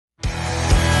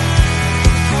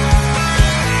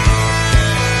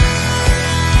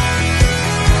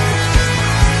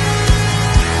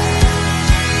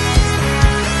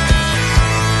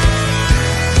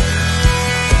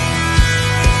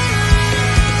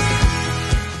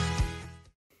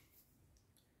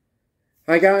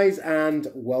Hi guys, and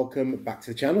welcome back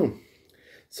to the channel.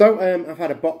 So I've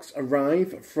had a box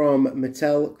arrive from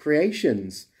Mattel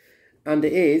Creations, and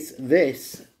it is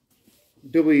this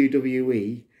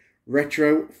WWE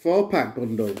Retro 4-pack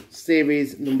bundle,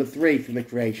 series number 3 from the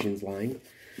Creations line.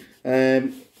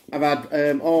 I've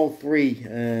had all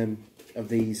 3 of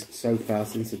these so far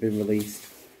since they've been released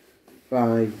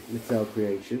by Mattel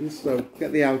Creations. So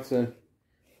get the outer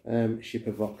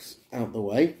shipper box out the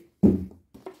way.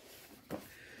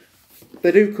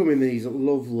 They do come in these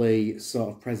lovely sort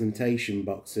of presentation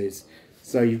boxes.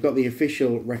 So you've got the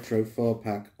official Retro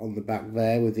 4-pack on the back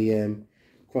there with the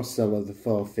cross-sell of the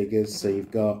 4 figures. So you've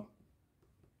got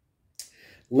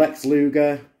Lex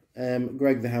Luger,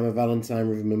 Greg the Hammer Valentine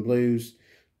Rhythm and Blues,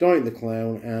 Doink the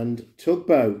Clown and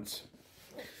Tugboat.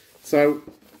 So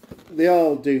they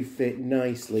all do fit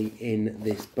nicely in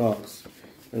this box.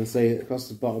 And so across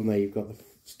the bottom there you've got the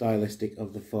stylistic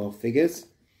of the 4 figures.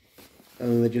 And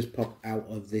then they just pop out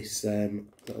of this little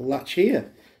latch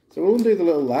here. So we'll undo the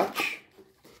little latch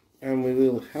and we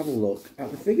will have a look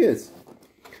at the figures.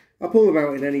 I'll pull them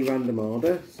out in any random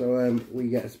order, so we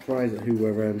get a surprise at who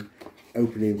we're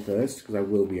opening first, because I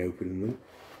will be opening them.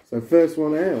 So first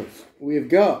one out, we've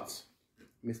got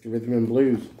Mr. Rhythm and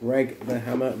Blues, Greg the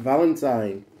Hammer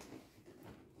Valentine.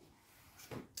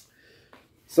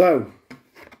 So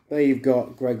there you've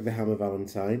got Greg the Hammer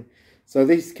Valentine. So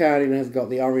this carding has got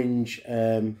the orange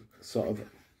sort of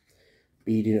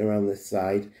beading around the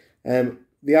side.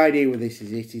 The idea with this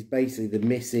is it is basically the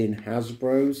missing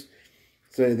Hasbros.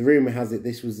 So the rumour has it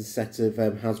this was the set of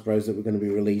Hasbros that were going to be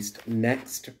released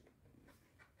next.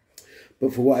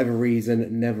 But for whatever reason,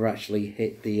 it never actually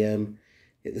hit the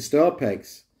store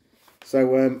pegs.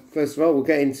 So first of all, we'll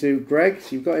get into Greg.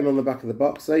 So you've got him on the back of the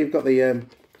box. So you've got the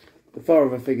 4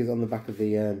 other figures on the back of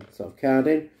the sort of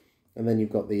carding. And then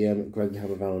you've got the Greg the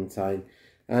Hammer Valentine,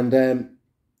 and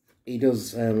he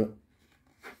does give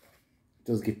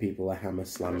people a hammer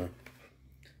slammer.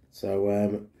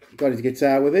 So got his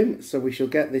guitar with him, so we shall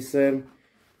get this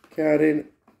carding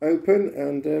open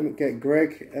and get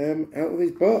Greg out of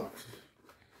his box.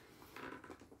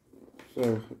 So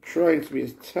I'm trying to be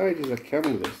as tight as I can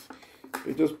with this.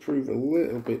 It does prove a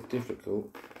little bit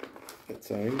difficult at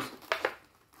times.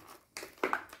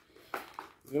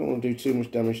 I don't want to do too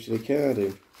much damage to the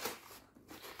carding.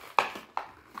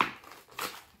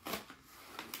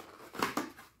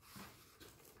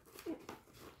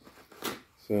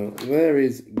 So there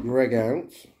is Greg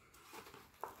out.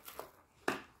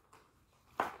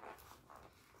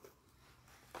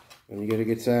 And you get a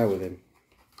guitar with him.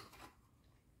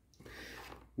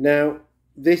 Now,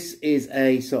 this is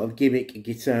a sort of gimmick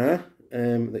guitar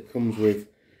that comes with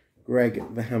Greg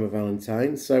the Hammer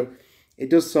Valentine. So it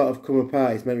does sort of come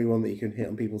apart. It's meant to be one that you can hit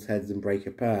on people's heads and break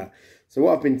apart. So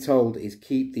what I've been told is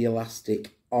keep the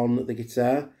elastic on the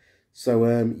guitar, so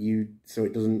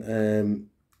it doesn't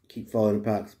keep falling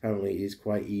apart. Because apparently it is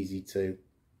quite easy for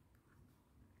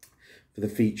the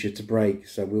feature to break.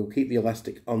 So we'll keep the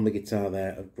elastic on the guitar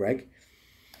there of Greg,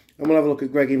 and we'll have a look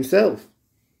at Greg himself.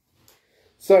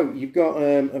 So you've got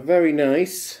a very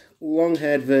nice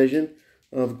long-haired version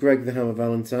of Greg the Hammer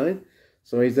Valentine.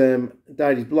 So he's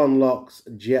dyed his blonde locks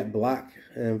jet black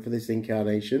for this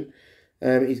incarnation.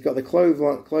 He's got the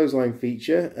clothesline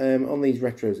feature. On these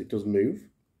retros it does move.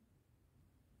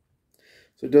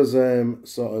 So it does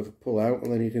sort of pull out,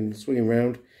 and then you can swing him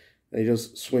round. And he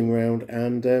does swing round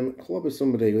and clobber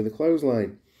somebody with a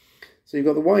clothesline. So you've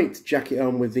got the white jacket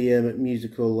on with the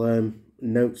musical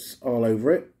notes all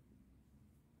over it.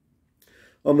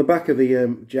 On the back of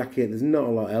the jacket there's not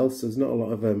a lot else. There's not a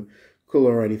lot of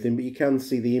colour or anything, but you can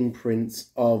see the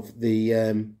imprints of the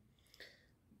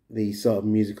sort of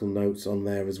musical notes on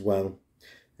there as well.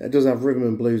 It does have Rhythm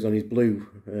and Blues on his blue,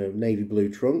 navy blue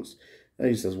trunks, and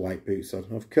he just has white boots on.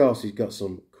 Of course, he's got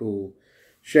some cool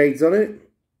shades on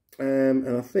it, and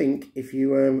I think if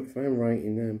I'm right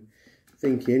in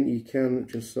thinking, you can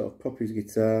just sort of pop his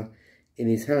guitar in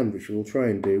his hand, which we'll try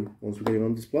and do once we get him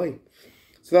on display.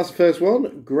 So that's the first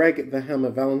one, Greg the Hammer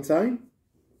Valentine.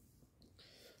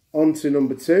 On to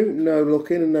number 2, no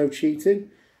looking and no cheating.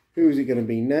 Who is it going to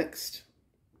be next?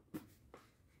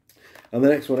 And the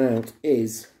next one out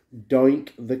is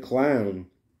Doink the Clown.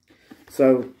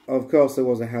 So, of course, there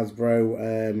was a Hasbro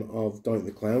of Doink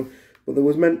the Clown, but there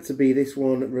was meant to be this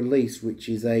one released, which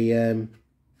is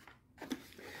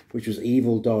which was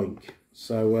Evil Doink.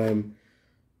 So,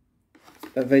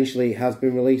 eventually it has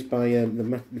been released by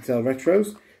the Mattel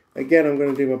Retros. Again, I'm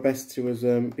going to do my best to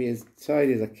be as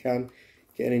tidy as I can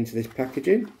getting into this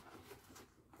packaging.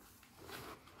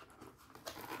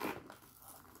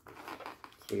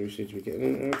 So we seem to be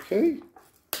getting it okay.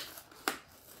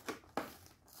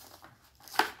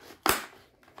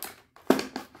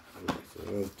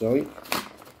 Doink.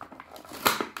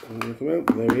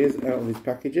 There he is, out of his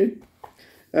packaging.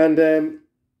 And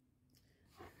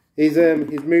his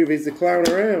move is the clown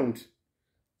around.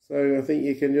 So I think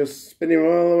you can just spin him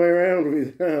all the way around with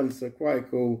his hands. So quite a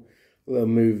cool little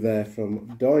move there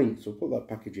from Doink. So we'll put that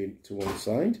packaging to one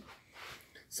side.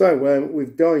 So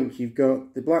with Doink, you've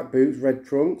got the black boots, red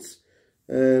trunks,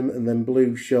 and then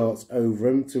blue shorts over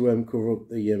them to cover up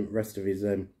the rest of his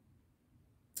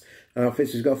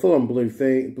outfits. So he's got a full-on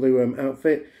blue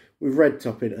outfit with red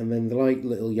topping, and then the light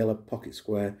little yellow pocket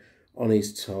square on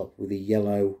his top with a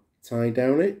yellow tie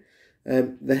down it.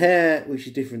 The hair, which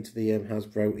is different to the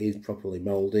Hasbro, is properly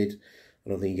moulded. I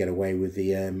don't think you get away with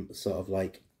the sort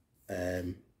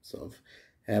of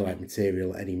hair-like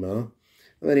material anymore.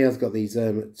 And then he has got these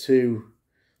two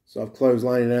sort of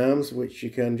clotheslining arms, which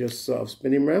you can just sort of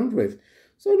spin him round with.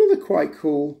 So another quite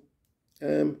cool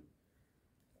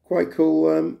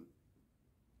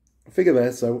figure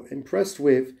there. So impressed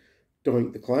with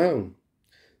Doink the Clown.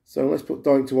 So let's put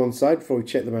Doink to one side before we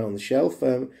check them out on the shelf.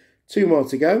 Two more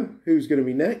to go. Who's going to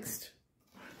be next?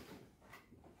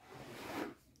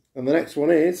 And the next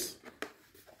one is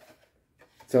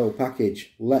total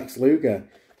package, Lex Luger.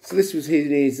 So this was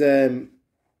his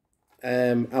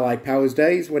Allied Powers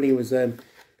days when he was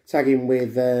tagging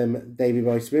with Davey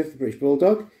Boy Smith, the British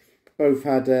Bulldog. Both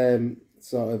had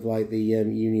sort of like the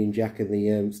Union Jack and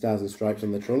the Stars and Stripes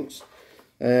on the trunks.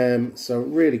 So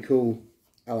really cool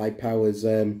Allied Powers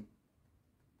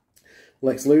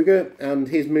Lex Luger, and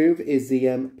his move is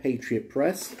the Patriot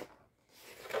Press.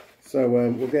 So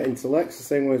we'll get into Lex the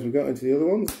same way as we got into the other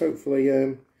ones.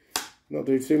 Hopefully not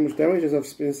do too much damage, as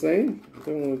I've been saying. I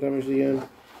don't want to damage the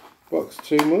box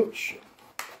too much.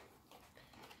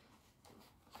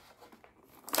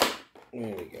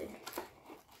 There we go.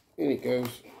 In it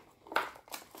goes.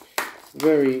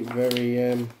 Very,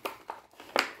 very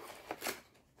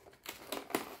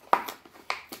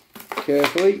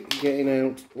carefully getting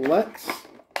out Lex.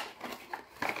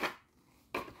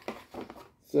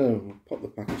 So we'll pop the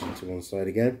packaging to one side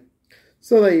again.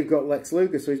 So there you've got Lex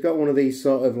Luger. So he's got one of these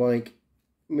sort of like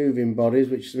moving bodies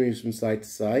which moves from side to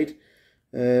side.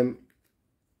 So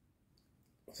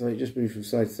it just moves from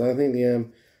side to side. I think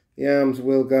the arms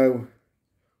will go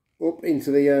up into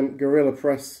the gorilla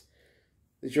press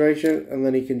situation, and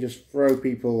then he can just throw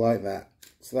people like that.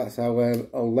 So that's how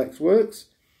old Lex works.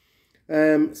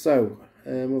 We'll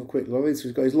have a quick look. He's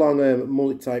got his long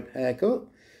mullet type haircut.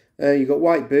 You've got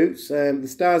white boots, the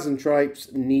Stars and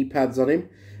Stripes knee pads on him,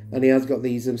 and he has got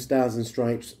these Stars and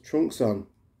Stripes trunks on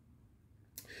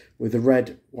with the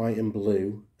red, white and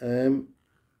blue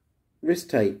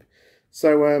wrist tape.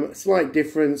 So slight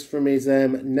difference from his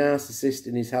Narcissist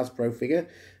in his Hasbro figure.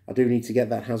 I do need to get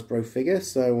that Hasbro figure,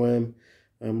 so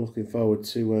I'm looking forward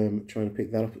to trying to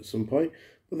pick that up at some point.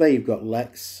 But there you've got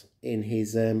Lex in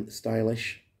his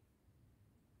stylish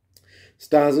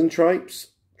Stars and Stripes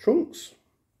trunks.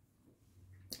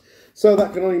 So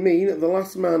that can only mean that the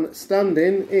last man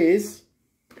standing is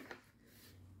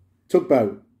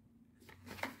Tugboat.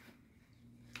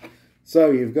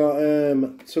 So you've got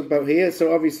Tugboat here.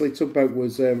 So obviously Tugboat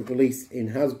was released in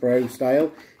Hasbro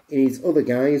style in his other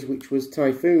guise, which was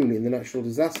Typhoon in the Natural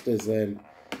Disasters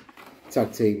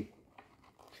tag team.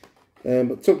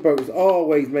 But Tugboat was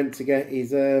always meant to get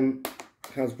his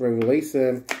Hasbro release.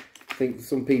 I think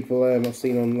some people I've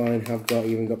seen online have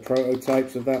even got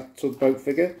prototypes of that Tugboat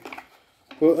figure.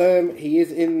 But he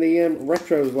is in the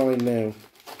Retros line now.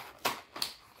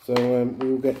 So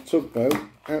we will get Tugboat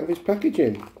out of his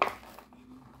packaging.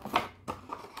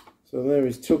 So there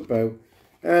is Tugboat.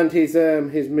 And his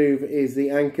move is the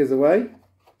Anchors Away.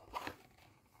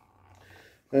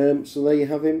 So there you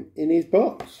have him in his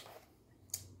box.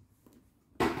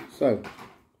 So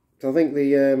I think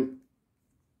the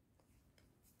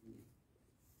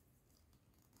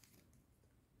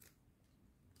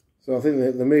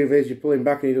the move is you pull him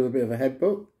back and he does a bit of a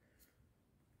headbutt.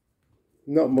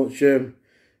 Not much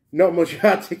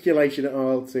articulation at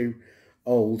all to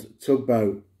old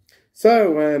Tugboat.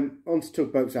 So on to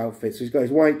Tugboat's outfit. So he's got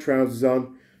his white trousers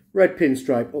on, red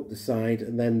pinstripe up the side,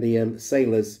 and then the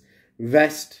sailor's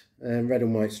vest, red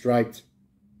and white striped,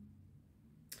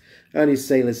 and his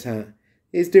sailor's hat.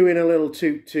 He's doing a little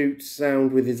toot toot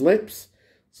sound with his lips.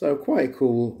 So quite a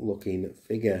cool looking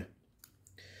figure.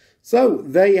 So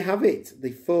there you have it,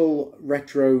 the full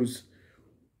Retros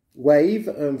wave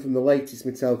from the latest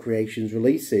Mattel Creations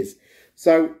releases.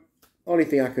 So only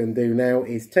thing I can do now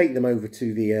is take them over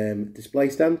to the display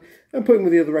stand and put them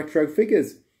with the other retro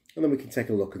figures, and then we can take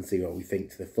a look and see what we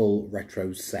think to the full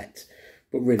Retros set.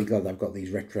 But really glad I've got these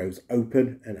Retros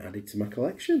open and added to my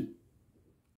collection.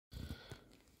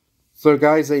 So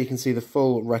guys, there you can see the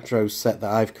full retro set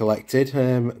that I've collected.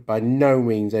 By no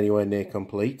means anywhere near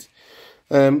complete.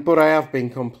 But I have been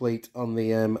complete on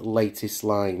the latest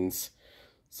lines.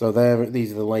 So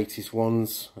these are the latest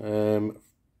ones.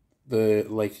 The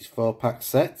latest 4-pack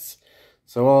sets.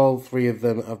 So all 3 of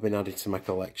them have been added to my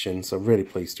collection. So really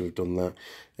pleased to have done that.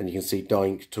 And you can see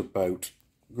Doink, Tugboat,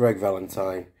 Greg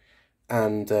Valentine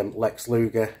and Lex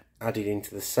Luger added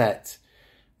into the set.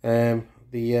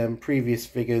 The previous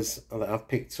figures that I've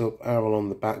picked up are all on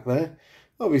the back there.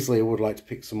 Obviously, I would like to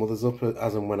pick some others up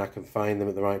as and when I can find them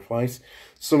at the right price.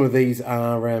 Some of these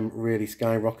are really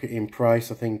skyrocketing in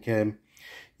price. I think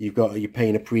you're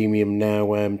paying a premium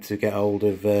now to get hold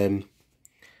of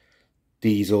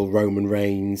Diesel, Roman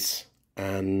Reigns,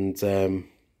 and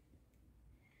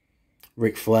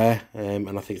Ric Flair.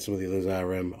 And I think some of the others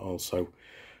are also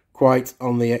quite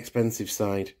on the expensive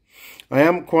side. I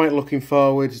am quite looking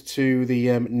forward to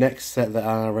the next set that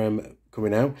are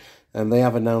coming out. And they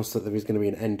have announced that there is going to be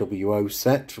an NWO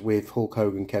set with Hulk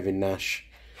Hogan, Kevin Nash,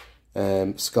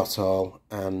 Scott Hall,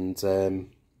 and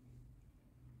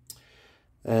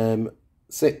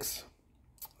Six.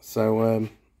 So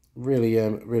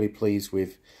really pleased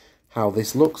with how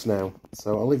this looks now.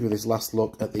 So I'll leave you with this last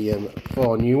look at the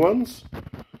 4 new ones,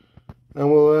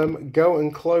 and we'll go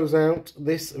and close out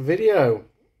this video.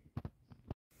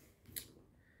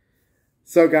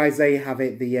 So guys, there you have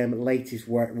it, the latest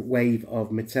wave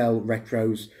of Mattel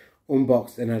Retros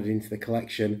unboxed and added into the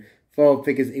collection. 4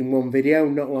 figures in one video,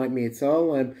 not like me at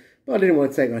all, but I didn't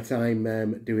want to take my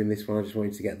time doing this one. I just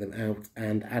wanted to get them out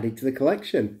and added to the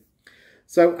collection.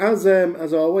 So as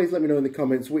always, let me know in the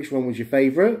comments which one was your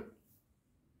favourite.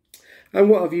 And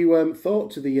what have you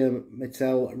thought to the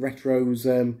Mattel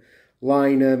Retros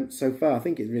line so far? I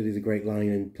think it really is a great line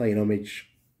and playing homage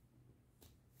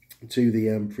to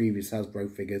the previous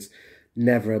Hasbro figures.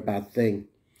 Never a bad thing.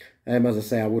 As I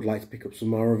say, I would like to pick up some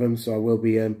more of them, so I will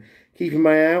be keeping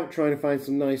my eye out, trying to find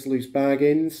some nice loose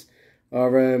bargains,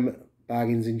 or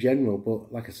bargains in general.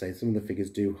 But like I say, some of the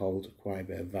figures do hold quite a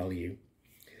bit of value.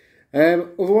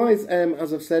 Otherwise,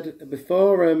 as I've said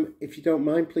before, if you don't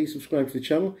mind, please subscribe to the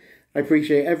channel. I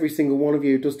appreciate every single one of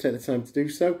you who does take the time to do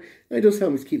so. And it does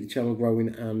help me to keep the channel growing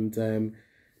and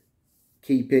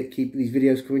keep these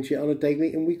videos coming to you on a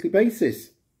daily and weekly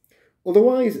basis.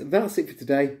 Otherwise, that's it for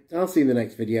today. I'll see you in the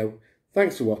next video.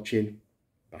 Thanks for watching.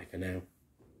 Bye for now.